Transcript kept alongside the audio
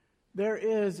There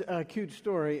is a cute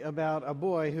story about a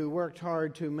boy who worked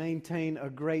hard to maintain a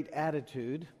great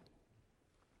attitude.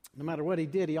 No matter what he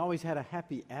did, he always had a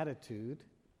happy attitude,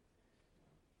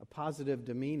 a positive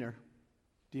demeanor.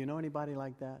 Do you know anybody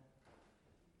like that?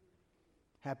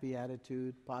 Happy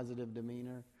attitude, positive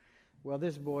demeanor. Well,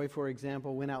 this boy, for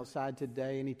example, went outside one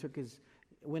day and he took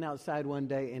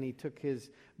his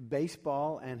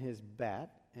baseball and his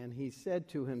bat, and he said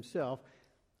to himself,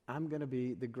 "I'm going to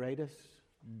be the greatest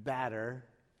batter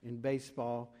in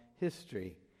baseball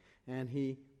history." And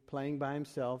he, playing by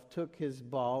himself, took his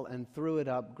ball and threw it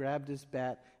up, grabbed his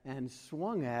bat and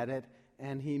swung at it,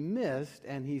 and he missed,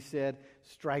 and he said,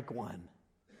 "Strike one."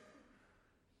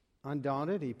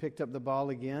 Undaunted, he picked up the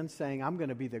ball again, saying, "I'm going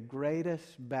to be the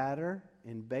greatest batter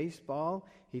in baseball."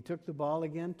 He took the ball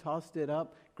again, tossed it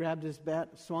up, grabbed his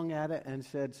bat, swung at it, and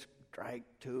said, "Strike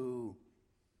two."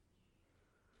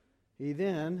 He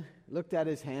then looked at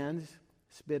his hands,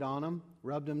 spit on them,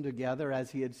 rubbed them together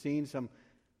as he had seen some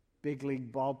big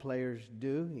league ball players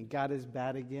do. He got his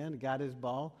bat again, got his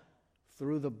ball,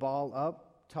 threw the ball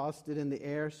up, tossed it in the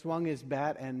air, swung his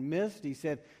bat and missed. He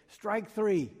said, "Strike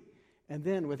three." And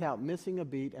then, without missing a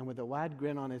beat and with a wide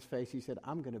grin on his face, he said,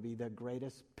 "I'm going to be the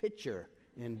greatest pitcher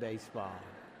in baseball."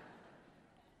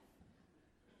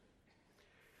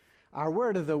 Our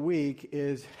word of the week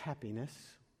is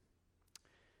happiness.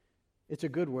 It's a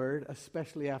good word,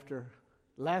 especially after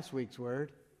last week's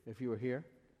word, if you were here.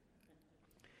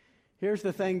 Here's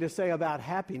the thing to say about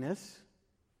happiness.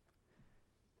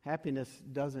 Happiness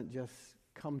doesn't just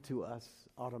come to us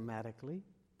automatically.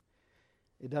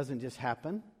 It doesn't just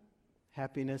happen.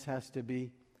 Happiness has to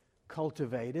be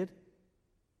cultivated,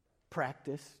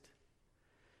 practiced.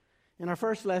 In our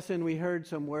first lesson, we heard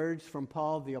some words from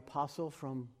Paul the Apostle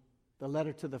from the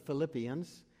letter to the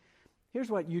Philippians. Here's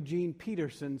what Eugene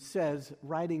Peterson says,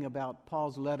 writing about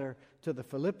Paul's letter to the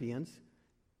Philippians.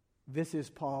 This is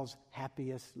Paul's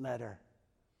happiest letter.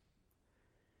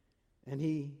 And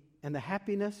the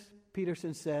happiness,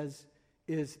 Peterson says,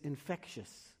 is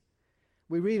infectious.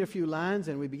 We read a few lines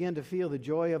and we begin to feel the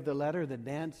joy of the letter. The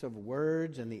dance of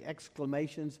words and the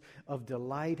exclamations of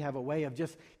delight have a way of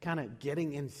just kind of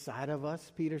getting inside of us,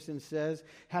 Peterson says.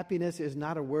 Happiness is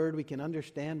not a word we can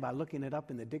understand by looking it up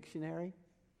in the dictionary.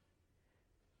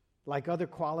 Like other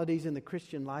qualities in the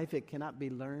Christian life, it cannot be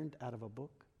learned out of a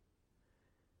book.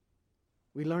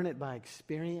 We learn it by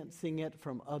experiencing it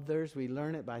from others. We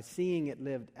learn it by seeing it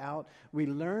lived out. We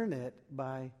learn it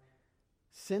by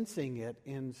sensing it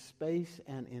in space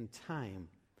and in time.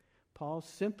 Paul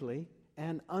simply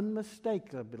and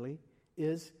unmistakably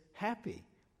is happy.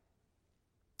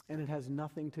 And it has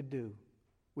nothing to do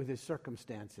with his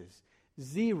circumstances.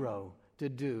 Zero to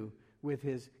do with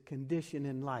his condition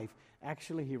in life.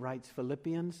 Actually, he writes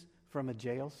Philippians from a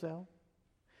jail cell.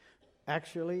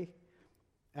 Actually,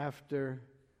 after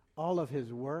all of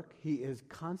his work, he is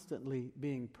constantly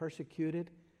being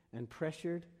persecuted and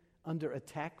pressured, under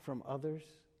attack from others.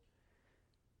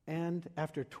 And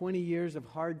after 20 years of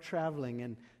hard traveling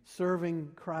and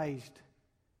serving Christ,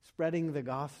 spreading the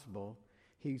gospel,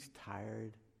 he's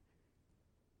tired.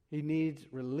 He needs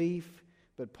relief,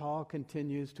 but Paul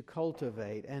continues to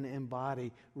cultivate and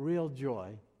embody real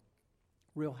joy,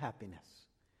 real happiness.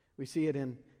 We see it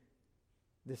in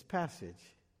this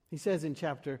passage. He says in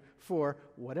chapter 4,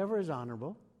 whatever is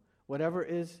honorable, whatever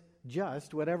is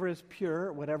just, whatever is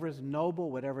pure, whatever is noble,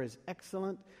 whatever is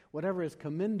excellent, whatever is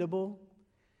commendable,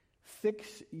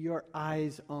 fix your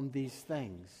eyes on these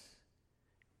things.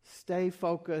 Stay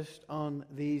focused on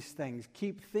these things.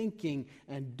 Keep thinking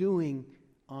and doing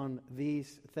on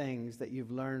these things that you've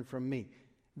learned from me.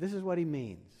 This is what he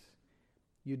means.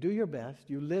 You do your best.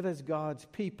 You live as God's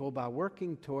people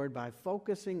by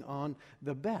focusing on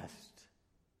the best,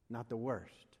 not the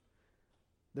worst.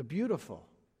 The beautiful,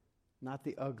 not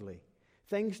the ugly.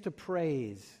 Things to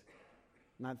praise,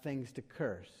 not things to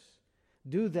curse.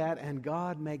 Do that, and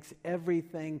God makes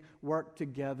everything work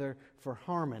together for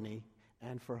harmony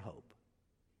and for hope.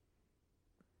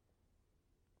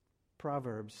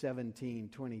 Proverbs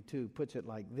 17:22 puts it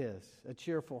like this: a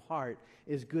cheerful heart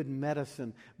is good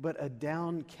medicine, but a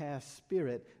downcast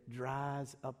spirit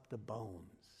dries up the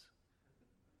bones.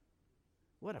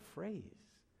 What a phrase.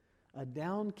 A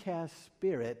downcast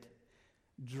spirit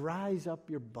dries up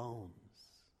your bones.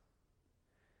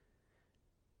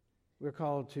 We're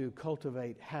called to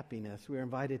cultivate happiness. We're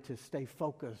invited to stay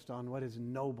focused on what is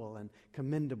noble and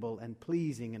commendable and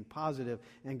pleasing and positive,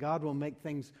 and God will make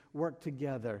things work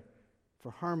together for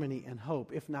harmony and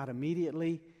hope, if not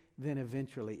immediately, then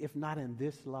eventually. If not in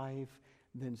this life,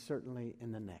 then certainly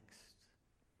in the next.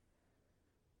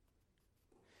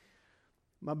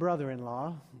 My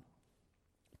brother-in-law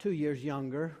 2 years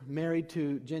younger, married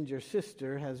to Ginger's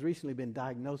sister, has recently been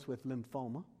diagnosed with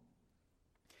lymphoma.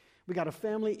 We got a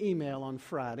family email on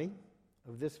Friday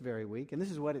of this very week, and this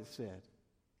is what it said.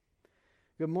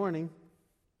 Good morning.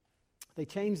 They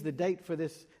changed the date for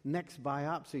this next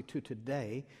biopsy to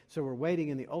today, so we're waiting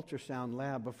in the ultrasound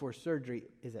lab before surgery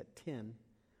is at 10.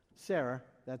 Sarah,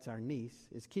 that's our niece,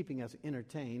 is keeping us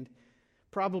entertained.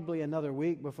 Probably another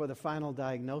week before the final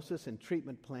diagnosis and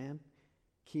treatment plan.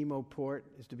 Chemo port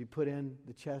is to be put in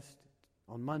the chest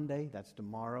on Monday. That's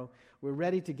tomorrow. We're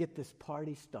ready to get this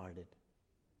party started.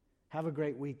 Have a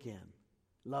great weekend.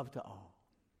 Love to all.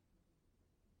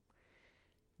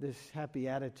 This happy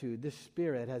attitude, this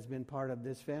spirit has been part of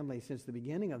this family since the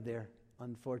beginning of their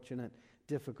unfortunate,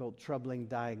 difficult, troubling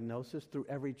diagnosis. Through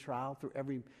every trial, through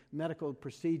every medical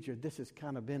procedure, this has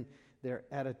kind of been their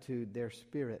attitude, their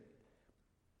spirit.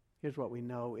 Here's what we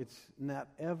know. It's not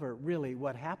ever really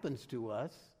what happens to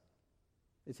us.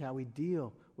 It's how we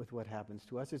deal with what happens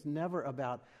to us. It's never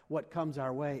about what comes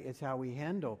our way. It's how we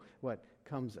handle what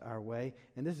comes our way.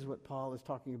 And this is what Paul is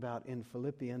talking about in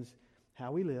Philippians.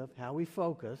 How we live, how we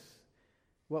focus,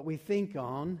 what we think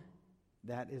on,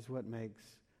 that is what makes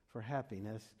for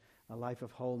happiness, a life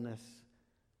of wholeness,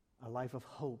 a life of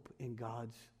hope in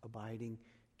God's abiding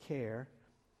care.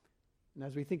 And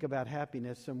as we think about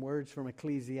happiness, some words from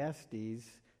Ecclesiastes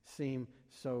seem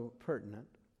so pertinent.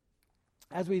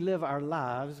 As we live our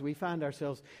lives, we find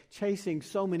ourselves chasing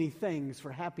so many things for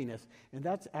happiness. And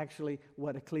that's actually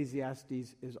what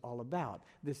Ecclesiastes is all about,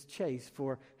 this chase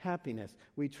for happiness.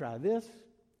 We try this,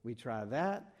 we try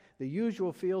that. The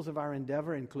usual fields of our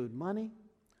endeavor include money,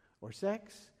 or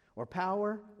sex, or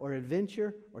power, or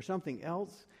adventure, or something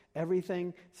else.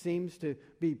 Everything seems to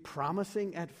be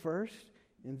promising at first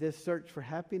in this search for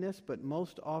happiness, but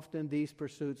most often these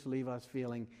pursuits leave us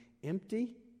feeling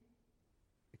empty.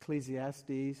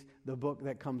 Ecclesiastes, the book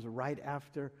that comes right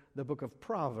after the book of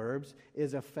Proverbs,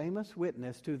 is a famous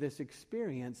witness to this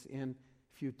experience in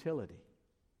futility.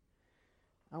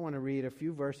 I want to read a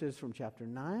few verses from chapter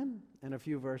 9 and a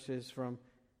few verses from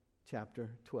chapter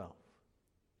 12.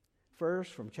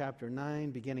 First, from chapter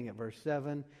 9, beginning at verse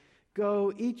 7,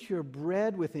 "Go, eat your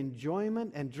bread with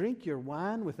enjoyment and drink your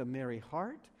wine with a merry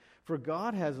heart, for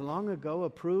God has long ago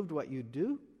approved what you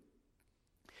do.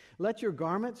 Let your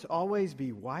garments always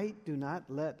be white. Do not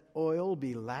let oil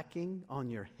be lacking on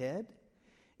your head.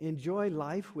 Enjoy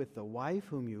life with the wife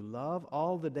whom you love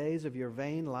all the days of your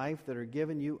vain life that are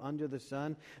given you under the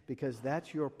sun, because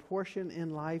that's your portion in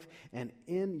life and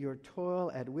in your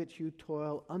toil at which you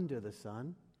toil under the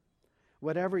sun.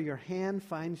 Whatever your hand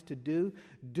finds to do,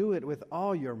 do it with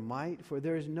all your might, for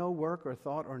there is no work or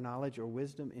thought or knowledge or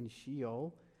wisdom in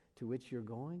Sheol to which you're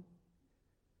going."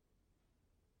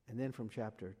 And then from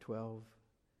chapter 12,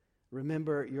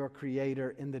 "Remember your Creator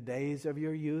in the days of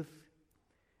your youth.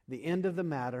 The end of the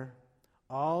matter,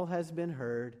 all has been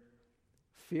heard.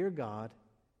 Fear God,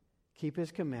 keep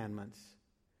His commandments,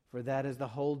 for that is the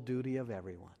whole duty of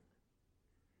everyone."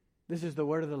 This is the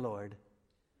word of the Lord.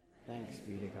 Thanks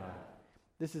be to God.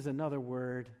 This is another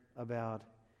word about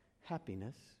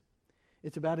happiness.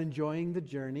 It's about enjoying the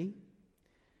journey.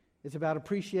 It's about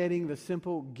appreciating the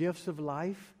simple gifts of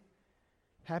life.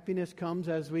 Happiness comes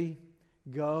as we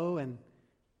go and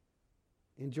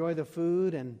enjoy the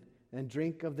food and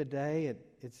drink of the day.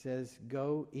 It says,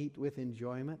 go eat with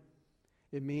enjoyment.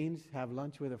 It means have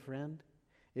lunch with a friend.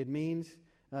 It means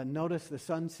notice the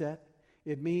sunset.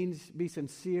 It means be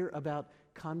sincere about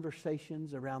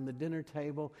conversations around the dinner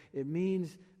table. It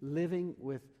means living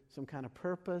with some kind of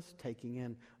purpose, taking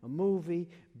in a movie,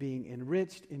 being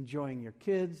enriched, enjoying your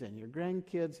kids and your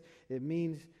grandkids. It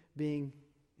means being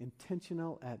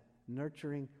intentional at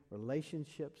nurturing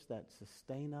relationships that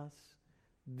sustain us.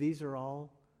 These are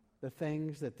all the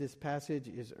things that this passage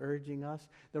is urging us.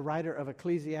 The writer of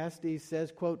Ecclesiastes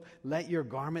says, quote, "Let your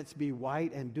garments be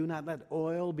white and do not let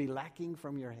oil be lacking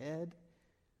from your head."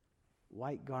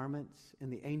 White garments in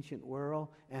the ancient world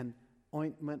and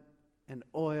ointment and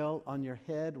oil on your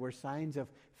head were signs of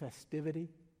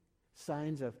festivity,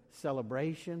 signs of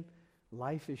celebration.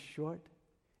 Life is short.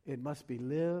 It must be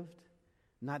lived,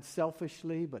 not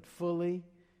selfishly, but fully,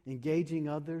 engaging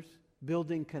others,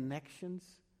 building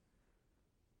connections.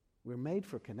 We're made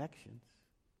for connections.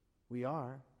 We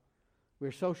are.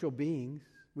 We're social beings.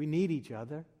 We need each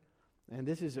other. And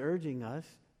this is urging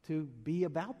us to be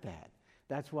about that.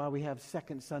 That's why we have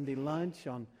second Sunday lunch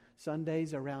on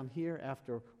Sundays around here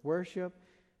after worship.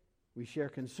 We share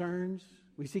concerns.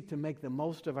 We seek to make the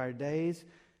most of our days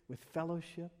with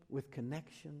fellowship, with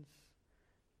connections.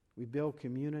 We build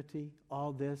community.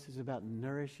 All this is about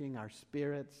nourishing our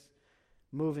spirits,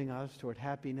 moving us toward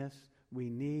happiness. We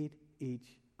need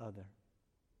each other.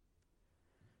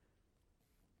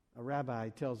 A rabbi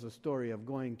tells a story of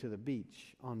going to the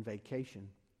beach on vacation.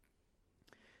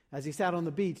 As he sat on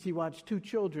the beach, he watched two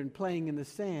children playing in the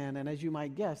sand, and as you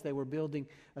might guess, they were building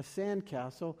a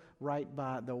sandcastle right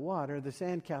by the water. The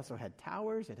sandcastle had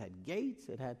towers, it had gates,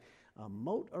 it had a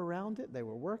moat around it. They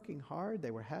were working hard,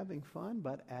 they were having fun,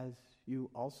 but as you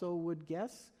also would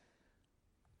guess,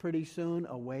 pretty soon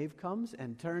a wave comes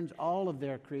and turns all of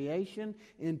their creation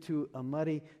into a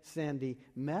muddy, sandy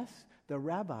mess. The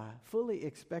rabbi fully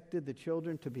expected the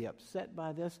children to be upset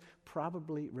by this,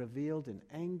 probably revealed in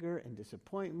anger and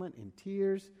disappointment, in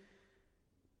tears,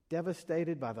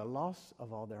 devastated by the loss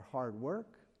of all their hard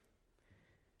work.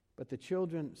 But the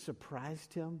children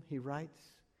surprised him, he writes.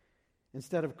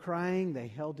 Instead of crying, they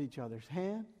held each other's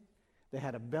hand. They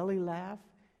had a belly laugh.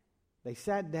 They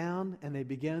sat down and they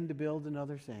began to build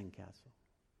another sandcastle.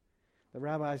 The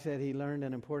rabbi said he learned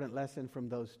an important lesson from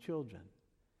those children.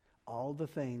 All the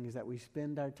things that we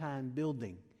spend our time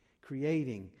building,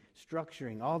 creating,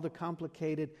 structuring, all the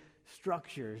complicated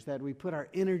structures that we put our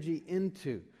energy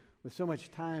into with so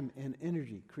much time and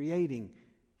energy creating,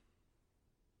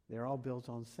 they're all built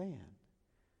on sand.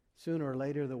 Sooner or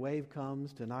later, the wave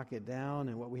comes to knock it down,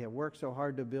 and what we have worked so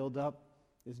hard to build up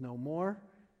is no more.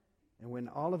 And when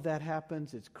all of that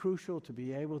happens, it's crucial to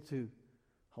be able to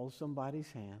hold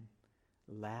somebody's hand,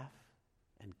 laugh,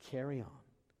 and carry on.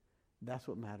 That's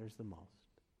what matters the most.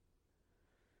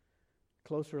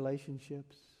 Close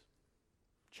relationships,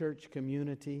 church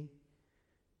community,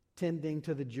 tending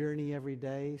to the journey every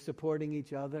day, supporting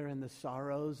each other in the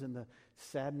sorrows and the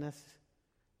sadness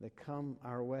that come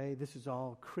our way. This is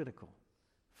all critical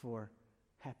for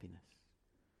happiness.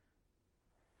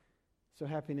 So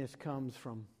happiness comes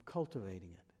from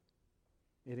cultivating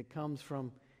it. It comes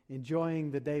from enjoying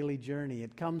the daily journey.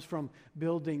 It comes from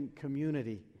building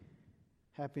community.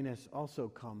 Happiness also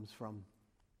comes from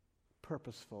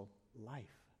purposeful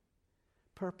life,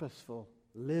 purposeful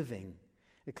living.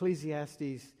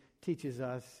 Ecclesiastes teaches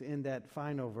us in that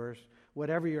final verse,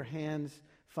 whatever your hands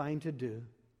find to do,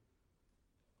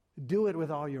 do it with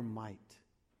all your might.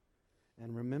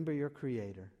 And remember your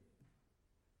Creator.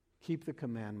 Keep the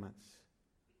commandments.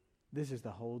 This is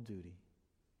the whole duty.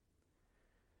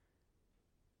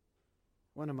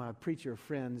 One of my preacher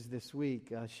friends this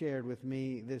week shared with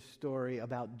me this story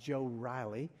about Joe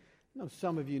Riley. I know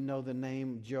some of you know the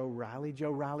name Joe Riley.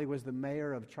 Joe Riley was the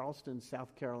mayor of Charleston,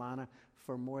 South Carolina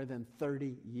for more than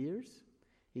 30 years.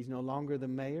 He's no longer the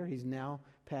mayor. He's now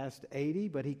past 80,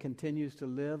 but he continues to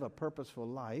live a purposeful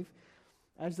life.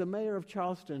 As the mayor of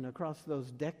Charleston across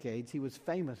those decades, he was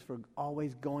famous for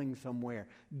always going somewhere,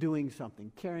 doing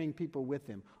something, carrying people with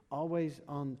him, always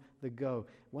on the go.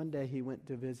 One day he went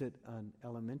to visit an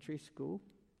elementary school.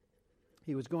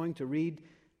 He was going to read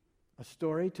a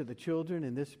story to the children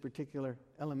in this particular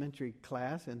elementary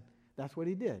class, and that's what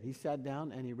he did. He sat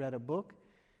down and he read a book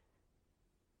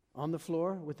on the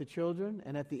floor with the children,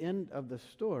 and at the end of the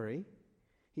story,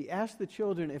 he asked the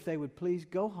children if they would please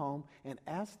go home and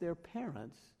ask their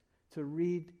parents to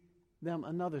read them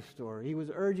another story. He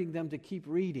was urging them to keep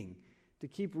reading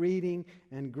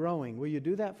and growing. Will you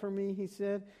do that for me, he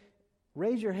said?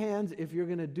 Raise your hands if you're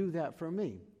going to do that for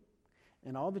me.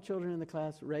 And all the children in the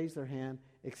class raised their hand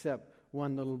except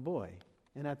one little boy.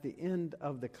 And at the end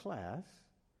of the class,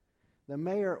 the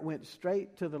mayor went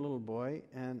straight to the little boy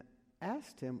and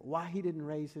asked him why he didn't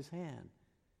raise his hand.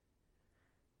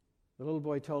 The little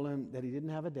boy told him that he didn't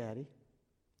have a daddy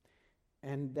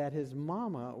and that his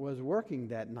mama was working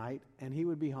that night and he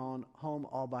would be home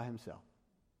all by himself.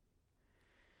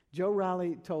 Joe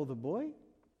Riley told the boy,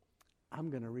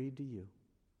 I'm going to read to you.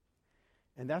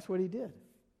 And that's what he did.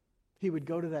 He would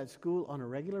go to that school on a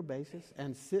regular basis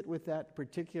and sit with that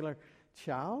particular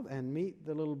child and meet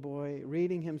the little boy,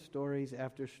 reading him stories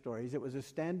after stories. It was a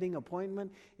standing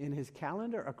appointment in his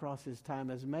calendar across his time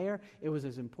as mayor. It was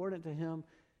as important to him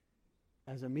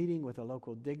as a meeting with a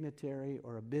local dignitary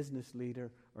or a business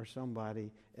leader or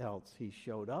somebody else. He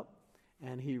showed up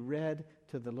and he read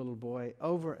to the little boy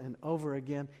over and over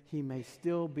again. He may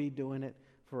still be doing it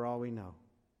for all we know.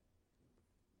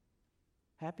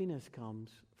 Happiness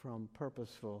comes from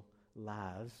purposeful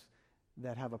lives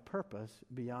that have a purpose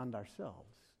beyond ourselves.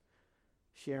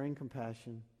 Sharing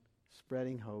compassion,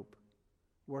 spreading hope,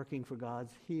 working for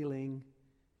God's healing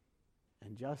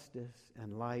and justice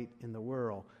and light in the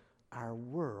world. Our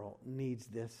world needs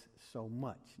this so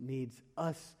much, needs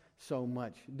us so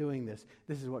much doing this.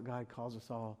 This is what God calls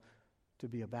us all to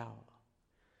be about.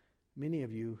 Many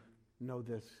of you know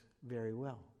this very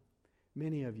well.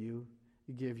 Many of you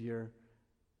give your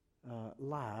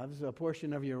lives, a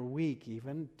portion of your week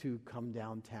even, to come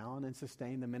downtown and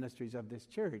sustain the ministries of this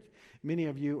church. Many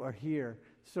of you are here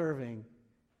serving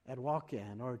at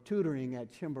Walk-In or tutoring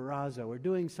at Chimborazo or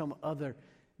doing some other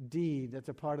deed that's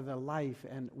a part of the life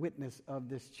and witness of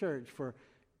this church for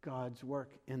God's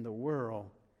work in the world.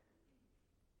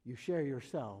 You share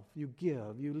yourself, you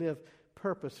give, you live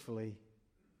purposefully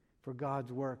for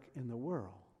God's work in the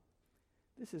world.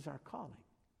 This is our calling.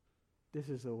 This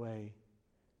is the way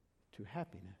to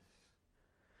happiness.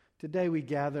 Today we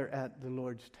gather at the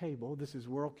Lord's table. This is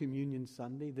World Communion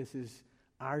Sunday. This is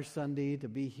our Sunday to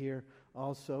be here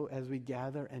also as we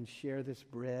gather and share this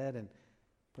bread and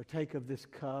partake of this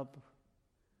cup,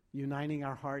 uniting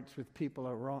our hearts with people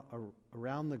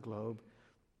around the globe.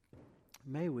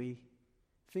 May we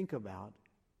think about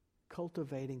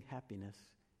cultivating happiness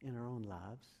in our own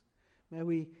lives. May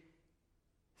we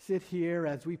sit here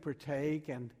as we partake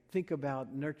and think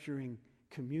about nurturing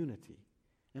community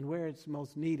and where it's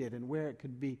most needed and where it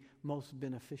could be most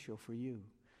beneficial for you.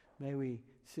 May we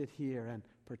sit here and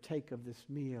partake of this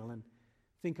meal and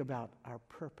think about our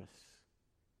purpose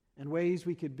and ways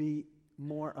we could be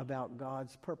more about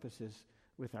God's purposes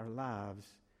with our lives,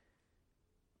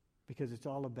 because it's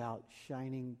all about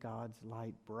shining God's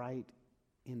light bright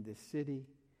in this city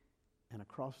and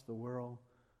across the world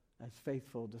as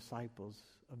faithful disciples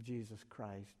of Jesus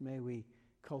Christ. May we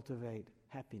cultivate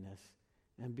happiness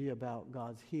and be about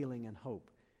God's healing and hope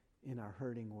in our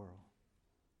hurting world.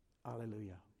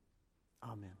 Hallelujah.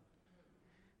 Amen.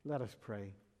 Let us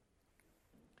pray.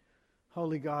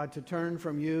 Holy God, to turn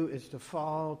from you is to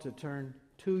fall. To turn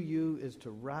to you is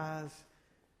to rise.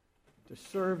 To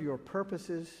serve your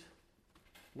purposes,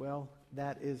 well,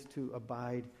 that is to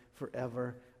abide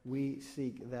forever. We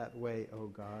seek that way, O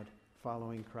God,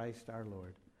 following Christ our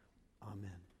Lord.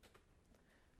 Amen.